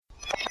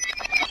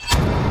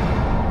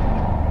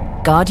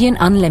Guardian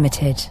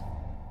Unlimited.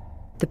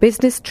 The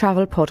Business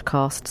Travel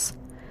Podcasts,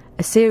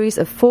 a series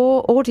of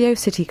 4 audio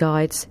city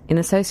guides in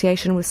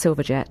association with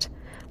Silverjet,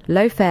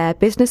 low-fare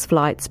business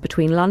flights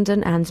between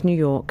London and New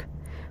York.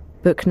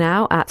 Book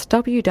now at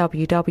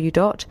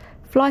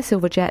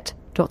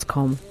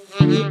www.flysilverjet.com.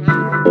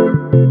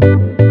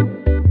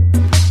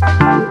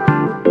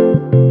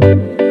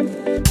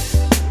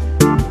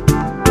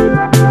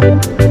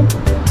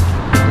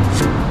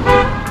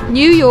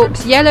 New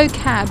York's yellow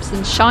cabs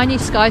and shiny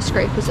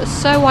skyscrapers are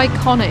so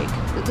iconic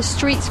that the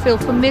streets feel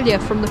familiar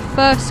from the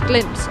first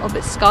glimpse of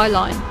its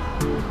skyline.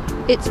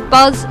 Its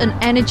buzz and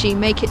energy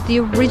make it the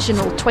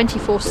original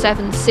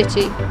 24/7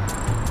 city.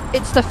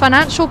 It's the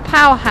financial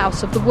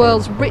powerhouse of the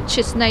world's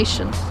richest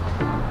nations.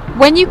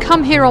 When you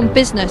come here on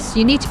business,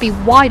 you need to be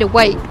wide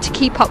awake to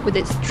keep up with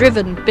its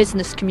driven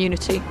business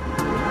community.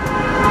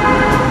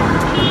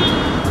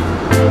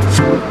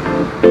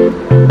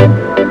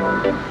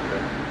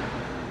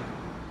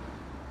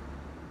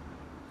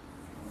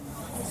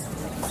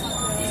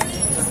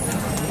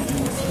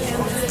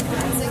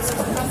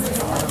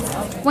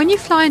 When you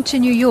fly into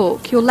New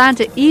York, you'll land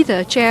at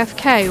either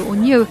JFK or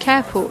Newark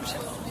Airport.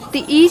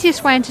 The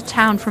easiest way into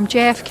town from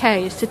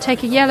JFK is to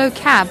take a yellow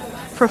cab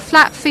for a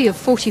flat fee of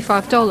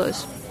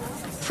 $45.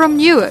 From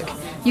Newark,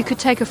 you could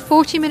take a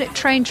 40-minute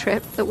train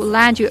trip that will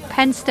land you at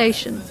Penn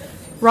Station,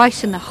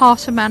 right in the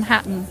heart of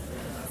Manhattan.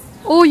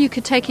 Or you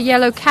could take a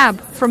yellow cab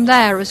from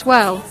there as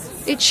well.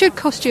 It should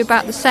cost you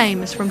about the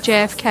same as from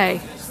JFK.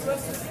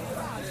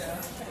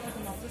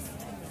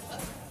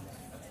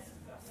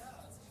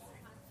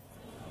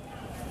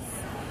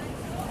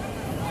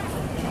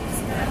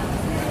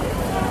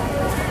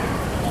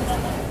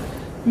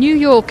 New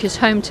York is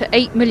home to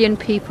 8 million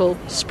people,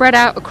 spread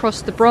out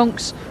across the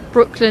Bronx,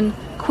 Brooklyn,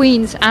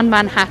 Queens and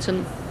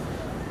Manhattan.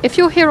 If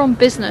you're here on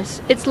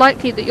business, it's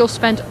likely that you'll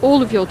spend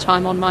all of your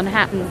time on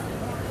Manhattan.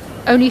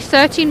 Only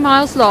 13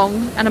 miles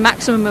long and a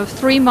maximum of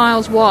 3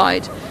 miles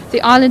wide,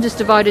 the island is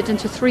divided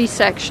into 3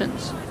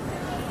 sections.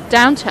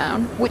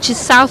 Downtown, which is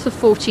south of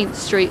 14th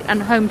Street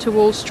and home to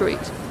Wall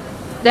Street.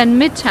 Then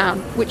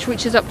Midtown, which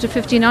reaches up to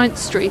 59th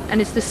Street and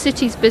is the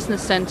city's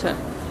business center.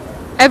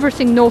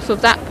 Everything north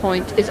of that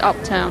point is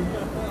uptown.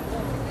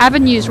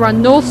 Avenues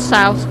run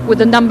north-south with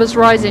the numbers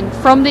rising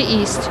from the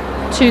east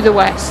to the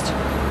west.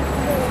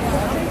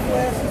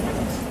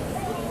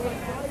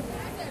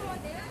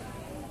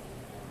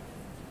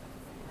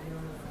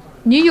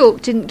 New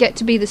York didn't get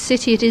to be the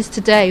city it is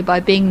today by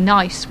being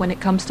nice when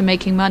it comes to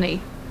making money.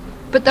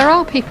 But there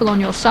are people on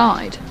your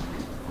side.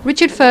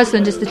 Richard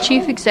Fursland is the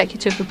Chief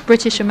Executive of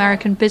British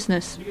American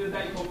Business.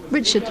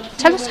 Richard,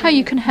 tell us how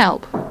you can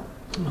help.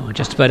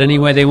 Just about any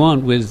way they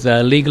want, with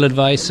legal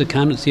advice,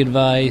 accountancy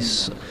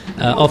advice,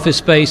 office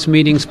space,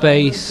 meeting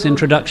space,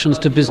 introductions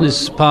to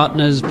business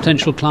partners,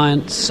 potential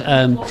clients,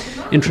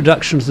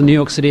 introductions to the New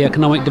York City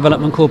Economic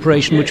Development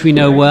Corporation, which we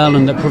know well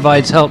and that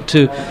provides help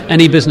to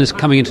any business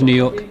coming into New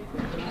York.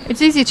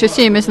 It's easy to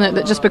assume, isn't it,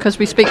 that just because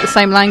we speak the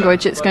same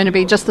language, it's going to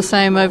be just the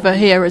same over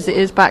here as it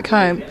is back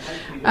home.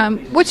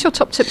 What's your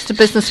top tips to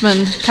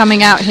businessmen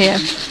coming out here?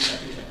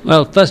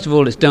 Well, first of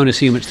all, don't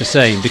assume it's the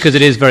same, because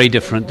it is very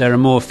different. There are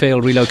more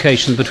failed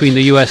relocations between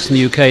the US and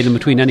the UK than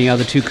between any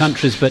other 2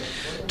 countries. But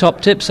top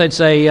tips, I'd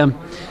say,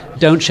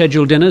 don't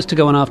schedule dinners to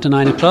go on after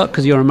 9 o'clock,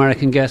 because your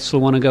American guests will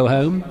want to go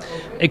home.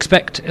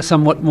 Expect a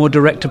somewhat more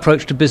direct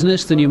approach to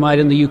business than you might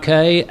in the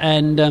UK,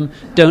 and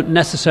don't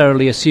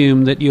necessarily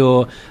assume that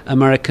your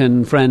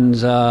American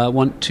friends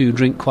want to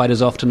drink quite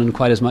as often and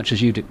quite as much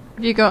as you do.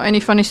 Have you got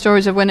any funny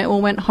stories of when it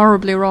all went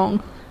horribly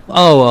wrong?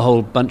 Oh, a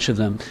whole bunch of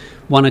them.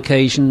 One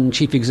occasion,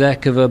 chief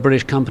exec of a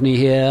British company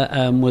here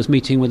was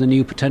meeting with a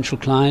new potential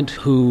client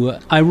who,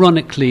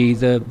 ironically,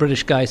 the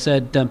British guy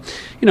said,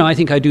 I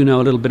think I do know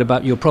a little bit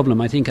about your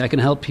problem. I think I can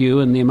help you.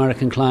 And the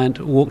American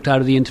client walked out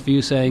of the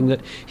interview saying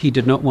that he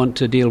did not want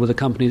to deal with a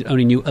company that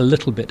only knew a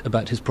little bit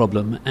about his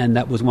problem. And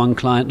that was one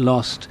client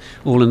lost,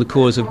 all in the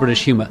cause of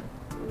British humour.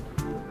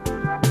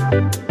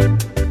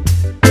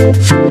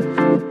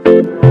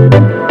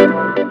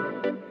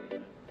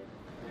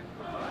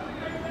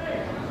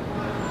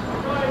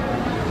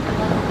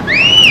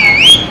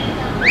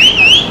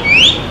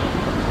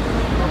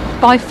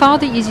 By far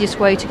the easiest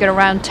way to get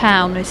around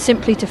town is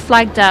simply to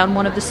flag down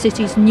one of the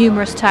city's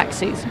numerous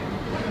taxis.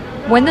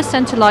 When the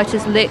centre light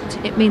is lit,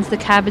 it means the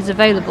cab is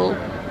available.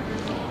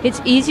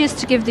 It's easiest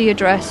to give the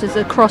address as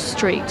a cross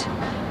street,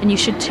 and you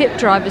should tip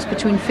drivers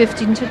between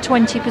 15 to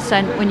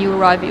 20% when you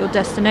arrive at your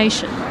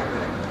destination.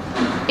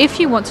 If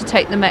you want to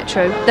take the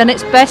metro, then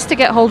it's best to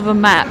get hold of a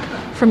map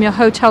from your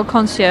hotel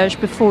concierge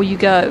before you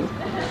go.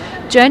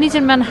 Journeys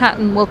in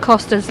Manhattan will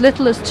cost as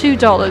little as $2,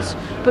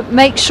 but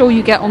make sure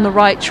you get on the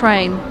right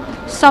train.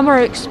 Some are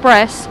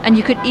express, and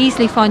you could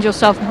easily find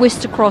yourself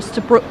whisked across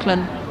to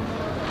Brooklyn.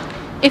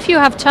 If you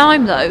have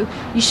time, though,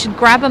 you should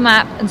grab a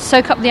map and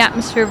soak up the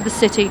atmosphere of the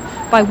city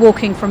by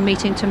walking from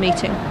meeting to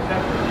meeting.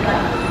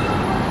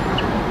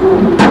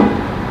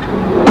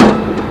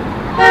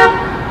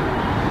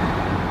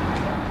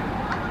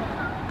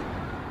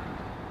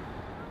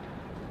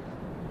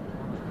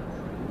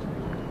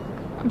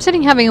 I'm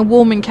sitting having a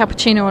warming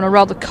cappuccino on a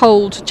rather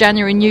cold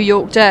January New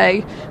York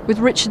day with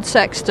Richard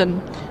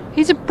Sexton.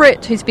 He's a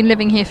Brit who's been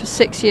living here for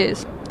 6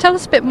 years. Tell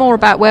us a bit more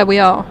about where we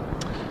are.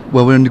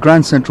 Well, we're in the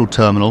Grand Central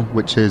Terminal,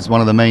 which is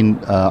one of the main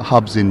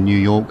hubs in New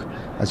York.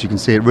 As you can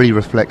see, it really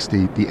reflects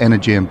the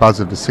energy and buzz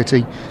of the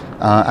city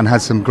and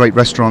has some great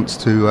restaurants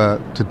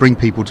to bring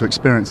people to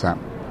experience that.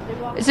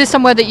 Is this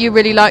somewhere that you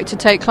really like to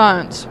take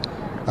clients?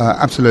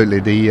 Absolutely.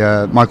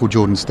 The Michael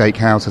Jordan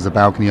Steakhouse has a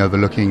balcony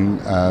overlooking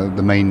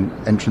the main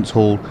entrance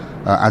hall,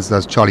 as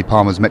does Charlie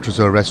Palmer's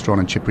Metrozoa restaurant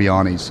and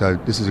Cipriani's. So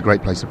this is a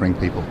great place to bring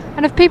people.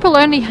 And if people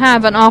only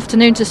have an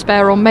afternoon to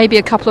spare or maybe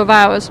a couple of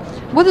hours,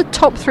 what are the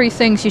top 3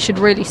 things you should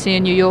really see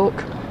in New York?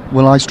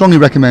 Well, I strongly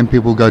recommend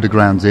people go to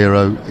Ground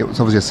Zero. It was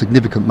obviously a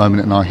significant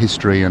moment in our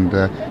history, and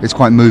it's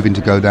quite moving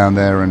to go down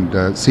there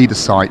and see the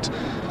site.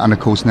 And of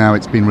course now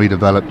it's been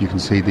redeveloped. You can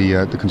see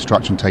the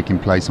construction taking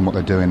place and what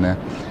they're doing there.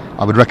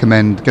 I would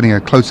recommend getting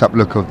a close-up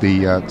look of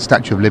the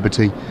Statue of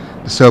Liberty.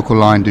 The Circle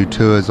Line do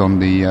tours on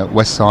the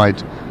west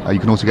side. You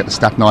can also get the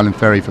Staten Island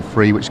Ferry for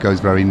free, which goes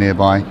very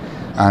nearby.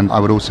 And I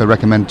would also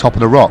recommend Top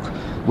of the Rock,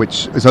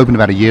 which was opened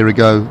about a year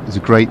ago. It's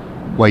a great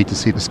way to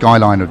see the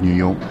skyline of New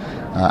York.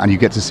 And you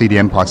get to see the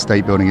Empire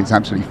State Building. It's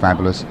absolutely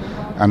fabulous.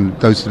 And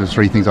those are the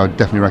 3 things I would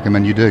definitely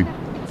recommend you do.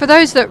 For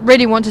those that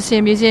really want to see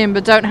a museum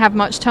but don't have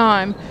much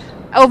time,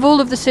 of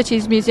all of the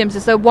city's museums,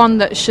 is there one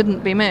that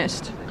shouldn't be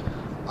missed?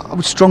 I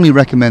would strongly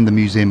recommend the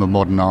Museum of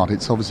Modern Art.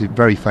 It's obviously a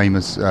very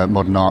famous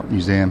modern art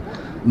museum.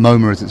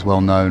 MoMA, as it's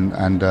well known,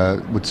 and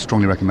would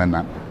strongly recommend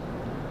that.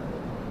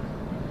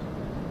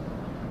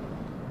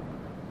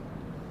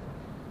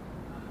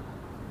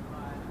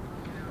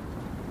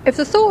 If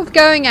the thought of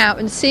going out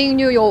and seeing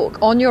New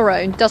York on your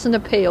own doesn't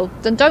appeal,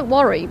 then don't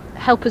worry,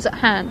 help is at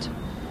hand.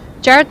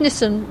 Jared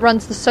Nissen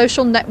runs the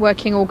social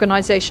networking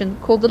organisation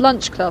called the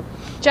Lunch Club.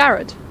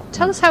 Jared,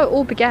 tell us how it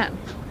all began.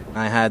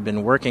 I had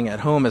been working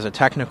at home as a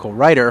technical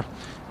writer,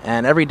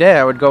 and every day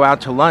I would go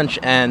out to lunch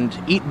and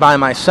eat by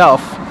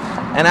myself.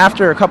 And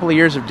after a couple of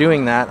years of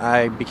doing that,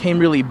 I became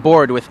really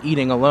bored with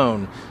eating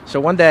alone. So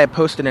one day I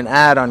posted an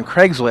ad on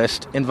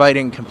Craigslist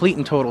inviting complete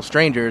and total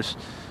strangers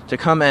to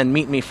come and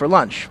meet me for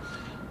lunch.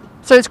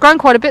 So it's grown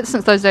quite a bit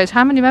since those days.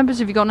 How many members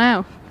have you got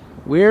now?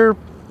 We're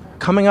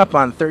coming up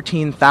on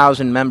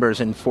 13,000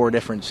 members in 4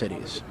 different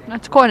cities.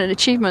 That's quite an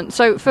achievement.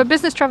 So for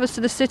business travellers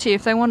to the city,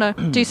 if they want to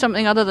do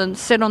something other than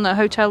sit on their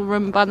hotel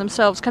room by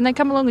themselves, can they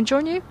come along and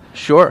join you?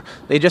 Sure.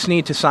 They just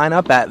need to sign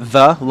up at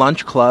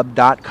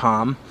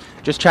thelunchclub.com.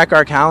 Just check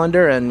our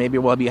calendar and maybe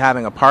we'll be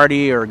having a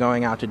party or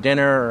going out to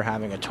dinner or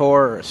having a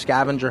tour or a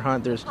scavenger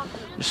hunt. There's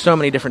so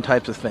many different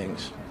types of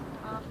things.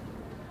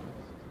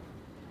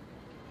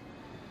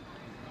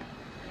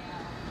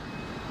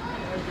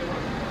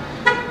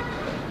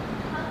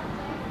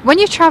 When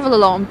you travel a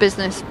lot on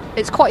business,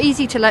 it's quite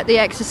easy to let the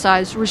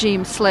exercise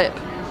regime slip.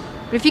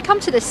 But if you come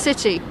to this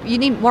city, you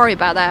needn't worry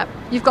about that.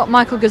 You've got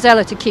Michael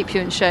Gazella to keep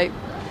you in shape.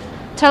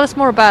 Tell us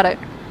more about it.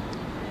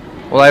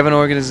 Well, I have an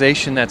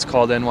organization that's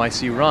called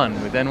NYC Run.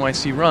 With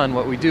NYC Run,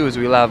 what we do is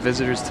we allow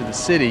visitors to the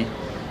city.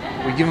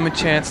 We give them a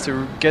chance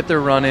to get their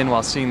run in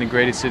while seeing the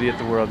greatest city of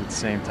the world at the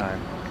same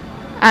time.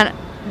 And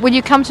when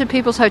you come to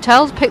people's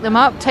hotels, pick them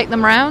up, take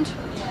them around?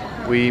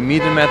 We meet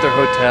them at their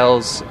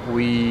hotels.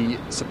 We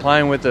supply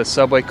them with a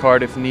subway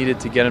card if needed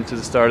to get them to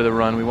the start of the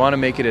run. We want to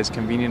make it as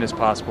convenient as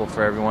possible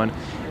for everyone.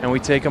 And we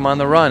take them on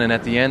the run. And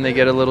at the end, they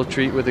get a little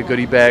treat with a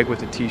goodie bag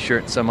with a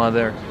T-shirt and some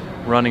other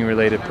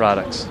running-related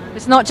products.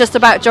 It's not just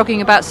about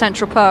jogging about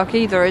Central Park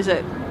either, is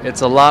it?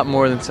 It's a lot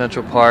more than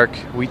Central Park.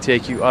 We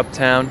take you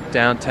uptown,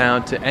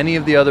 downtown, to any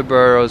of the other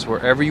boroughs,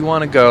 wherever you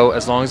want to go.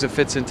 As long as it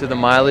fits into the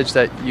mileage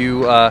that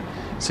you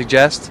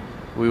suggest,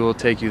 we will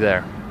take you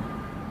there.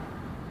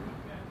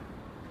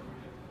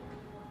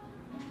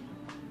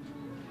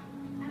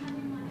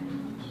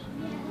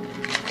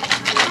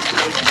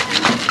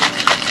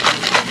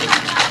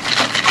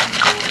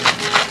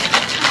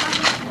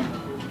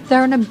 There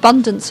are an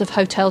abundance of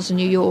hotels in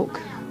New York,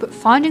 but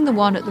finding the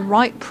one at the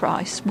right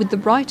price with the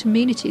right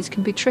amenities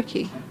can be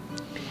tricky.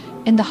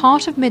 In the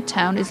heart of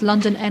Midtown is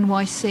London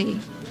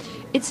NYC.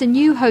 It's a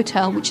new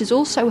hotel which is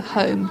also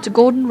home to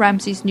Gordon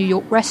Ramsay's New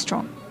York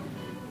restaurant.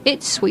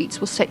 Its suites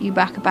will set you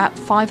back about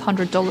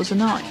 $500 a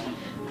night,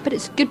 but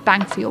it's good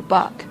bang for your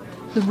buck.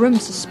 The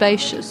rooms are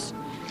spacious.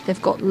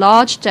 They've got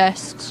large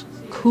desks,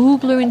 cool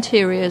blue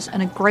interiors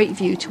and a great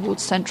view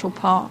towards Central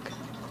Park.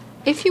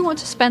 If you want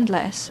to spend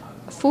less,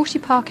 40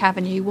 Park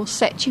Avenue will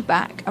set you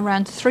back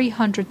around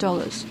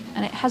 $300,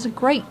 and it has a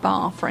great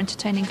bar for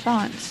entertaining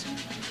clients.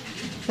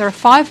 There are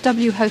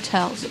 5W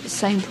hotels at the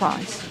same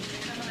price.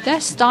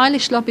 Their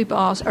stylish lobby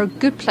bars are a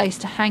good place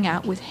to hang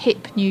out with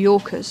hip New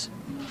Yorkers.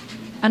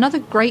 Another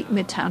great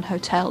Midtown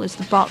hotel is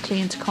the Barclay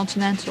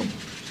Intercontinental.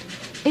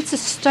 It's a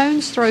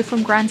stone's throw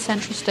from Grand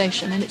Central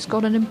Station, and it's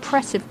got an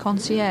impressive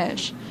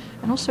concierge,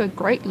 and also a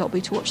great lobby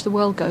to watch the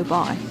world go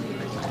by.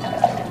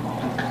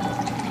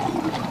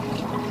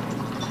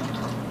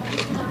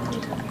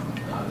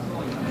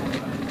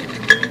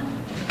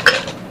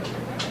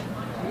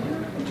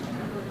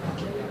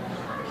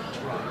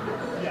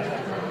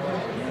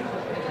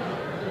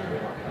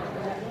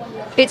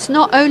 It's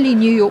not only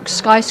New York's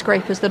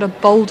skyscrapers that are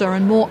bolder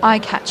and more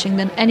eye-catching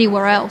than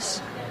anywhere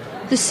else.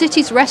 The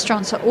city's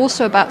restaurants are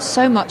also about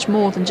so much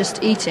more than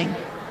just eating.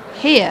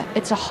 Here,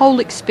 it's a whole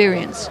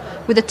experience,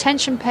 with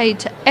attention paid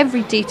to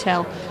every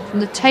detail,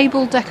 from the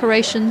table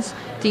decorations,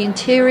 the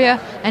interior,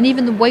 and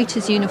even the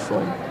waiter's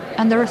uniform.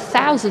 And there are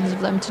thousands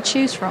of them to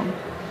choose from.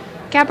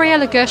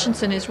 Gabriella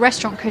Gershenson is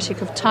restaurant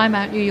critic of Time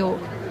Out New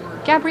York.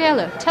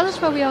 Gabriella, tell us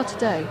where we are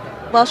today.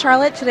 Well,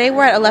 Charlotte, today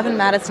we're at 11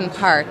 Madison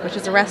Park, which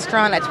is a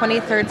restaurant at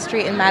 23rd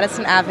Street and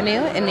Madison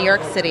Avenue in New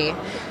York City.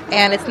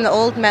 And it's in the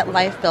old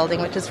MetLife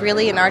building, which is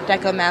really an Art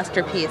Deco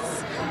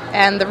masterpiece.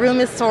 And the room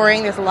is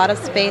soaring. There's a lot of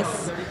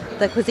space.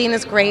 The cuisine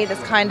is great.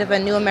 It's kind of a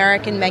new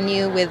American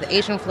menu with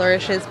Asian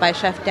flourishes by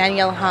Chef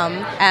Daniel Hum.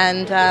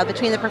 And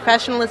between the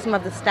professionalism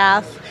of the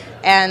staff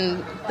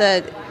and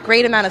the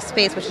great amount of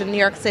space, which in New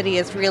York City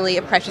is really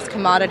a precious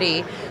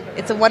commodity,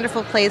 it's a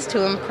wonderful place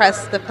to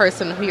impress the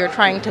person who you're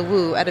trying to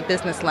woo at a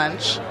business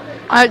lunch.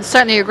 I would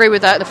certainly agree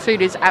with that. The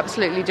food is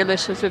absolutely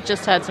delicious. We've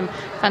just had some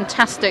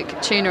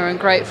fantastic tuna and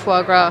great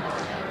foie gras.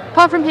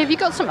 Apart from here, have you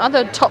got some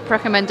other top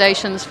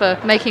recommendations for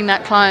making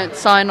that client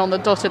sign on the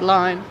dotted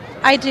line?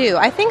 I do.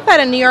 I think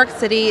that in New York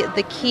City,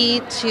 the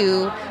key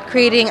to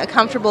creating a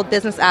comfortable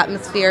business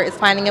atmosphere is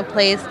finding a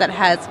place that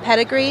has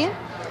pedigree,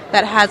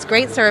 that has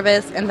great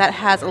service, and that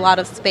has a lot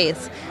of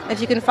space.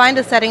 If you can find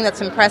a setting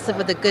that's impressive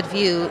with a good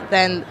view,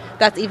 then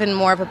that's even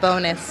more of a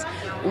bonus.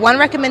 One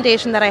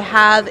recommendation that I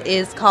have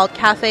is called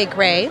Cafe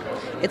Gray.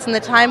 It's in the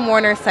Time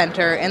Warner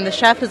Center, and the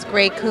chef is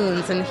Gray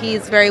Coons, and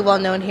he's very well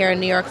known here in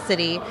New York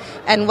City.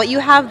 And what you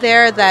have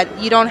there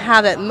that you don't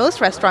have at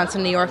most restaurants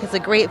in New York is a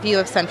great view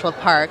of Central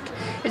Park.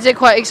 Is it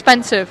quite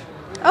expensive?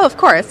 Oh, of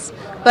course.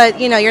 But,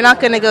 you're not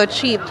going to go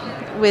cheap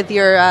with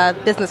your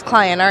business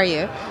client, are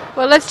you?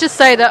 Well, let's just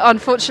say that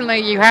unfortunately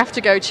you have to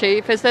go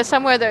cheap. Is there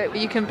somewhere that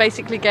you can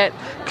basically get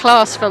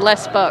class for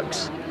less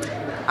bucks?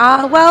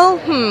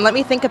 Let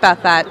me think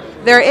about that.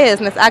 There is,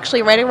 and it's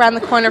actually right around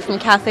the corner from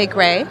Cafe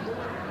Gray.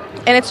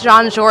 And it's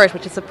Jean Georges,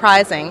 which is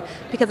surprising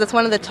because it's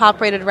one of the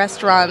top-rated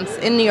restaurants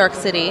in New York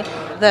City.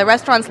 The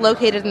restaurant's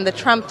located in the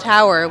Trump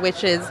Tower,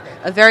 which is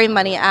a very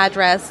money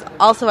address,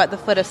 also at the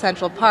foot of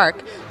Central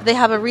Park. They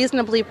have a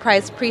reasonably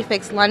priced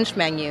prefix lunch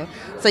menu,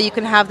 so you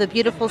can have the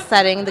beautiful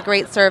setting, the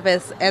great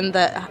service, and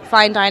the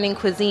fine dining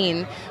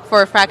cuisine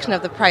for a fraction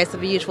of the price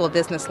of a usual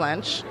business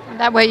lunch.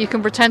 That way you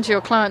can pretend to your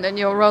client that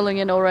you're rolling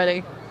in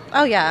already.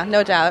 Oh yeah,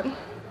 no doubt.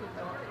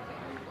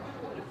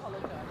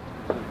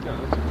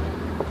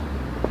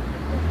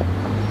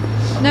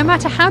 No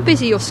matter how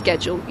busy your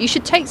schedule, you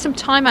should take some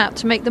time out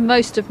to make the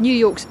most of New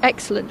York's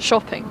excellent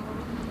shopping.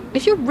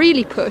 If you're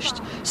really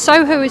pushed,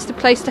 Soho is the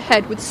place to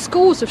head with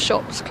scores of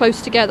shops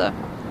close together.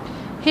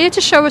 Here to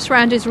show us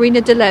around is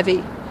Rena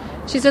DeLevy.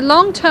 She's a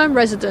long-term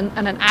resident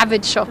and an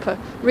avid shopper.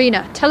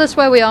 Rena, tell us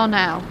where we are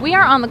now. We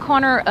are on the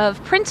corner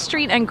of Prince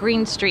Street and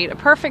Green Street, a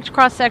perfect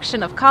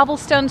cross-section of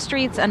cobblestone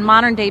streets and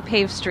modern-day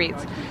paved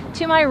streets.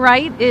 To my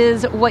right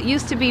is what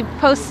used to be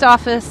Post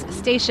Office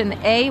Station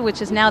A,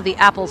 which is now the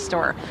Apple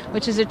Store,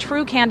 which is a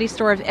true candy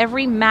store of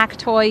every Mac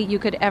toy you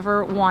could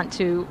ever want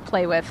to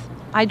play with.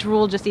 I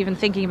drool just even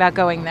thinking about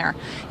going there.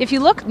 If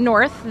you look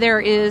north, there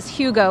is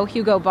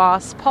Hugo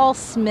Boss, Paul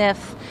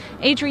Smith,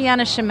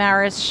 Adriana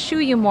Chamaris, Shu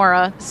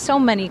Uemura, so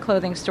many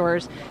clothing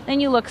stores. Then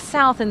you look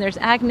south and there's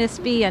Agnes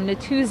B and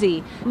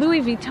Natuzzi,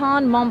 Louis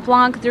Vuitton,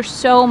 Montblanc. There's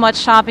so much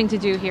shopping to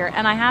do here.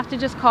 And I have to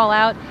just call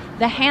out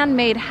the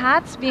handmade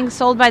hats being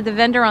sold by the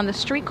vendor on the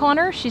street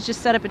corner. She's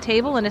just set up a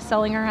table and is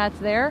selling her hats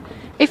there.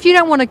 If you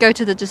don't want to go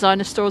to the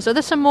designer stores, are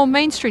there some more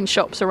mainstream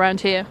shops around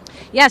here?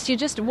 Yes, you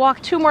just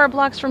walk 2 more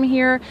blocks from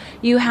here.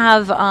 You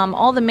have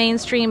all the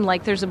mainstream,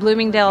 like there's a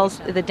Bloomingdale's,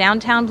 the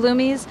downtown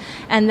Bloomies,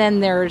 and then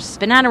there's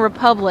Banana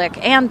Republic,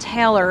 Ann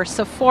Taylor,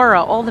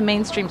 Sephora, all the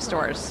mainstream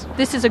stores.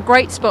 This is a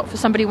great spot for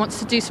somebody who wants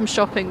to do some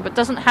shopping but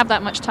doesn't have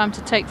that much time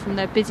to take from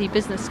their busy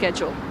business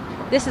schedule.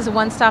 This is a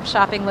one-stop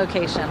shopping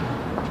location.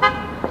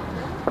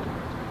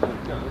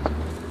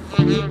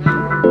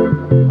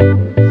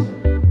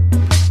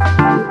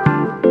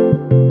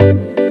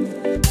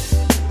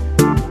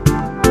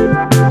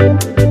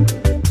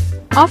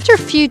 After a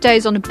few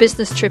days on a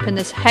business trip in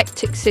this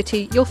hectic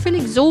city, you'll feel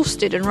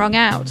exhausted and wrung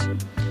out.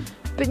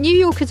 But New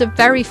Yorkers are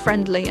very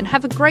friendly and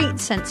have a great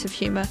sense of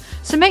humour,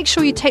 so make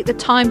sure you take the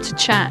time to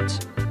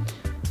chat.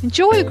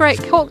 Enjoy a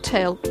great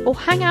cocktail, or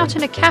hang out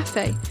in a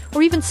cafe,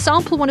 or even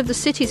sample one of the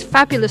city's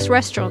fabulous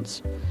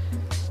restaurants.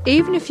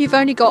 Even if you've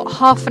only got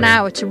half an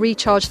hour to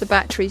recharge the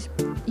batteries,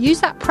 use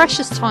that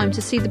precious time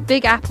to see the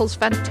Big Apple's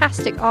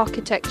fantastic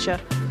architecture,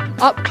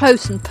 up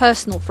close and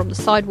personal from the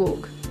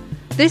sidewalk.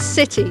 This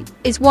city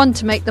is one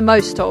to make the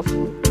most of.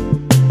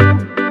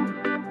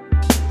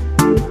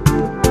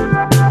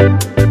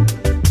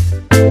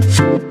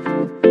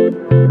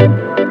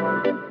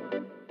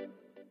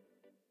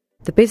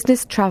 The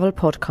Business Travel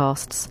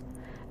Podcasts,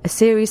 a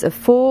series of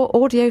 4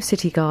 audio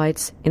city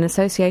guides in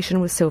association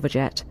with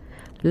Silverjet,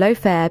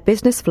 low-fare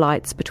business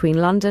flights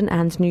between London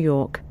and New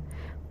York.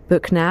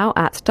 Book now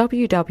at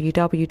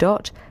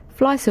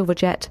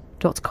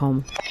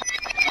www.flysilverjet.com.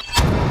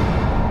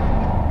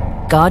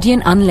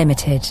 Guardian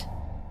Unlimited.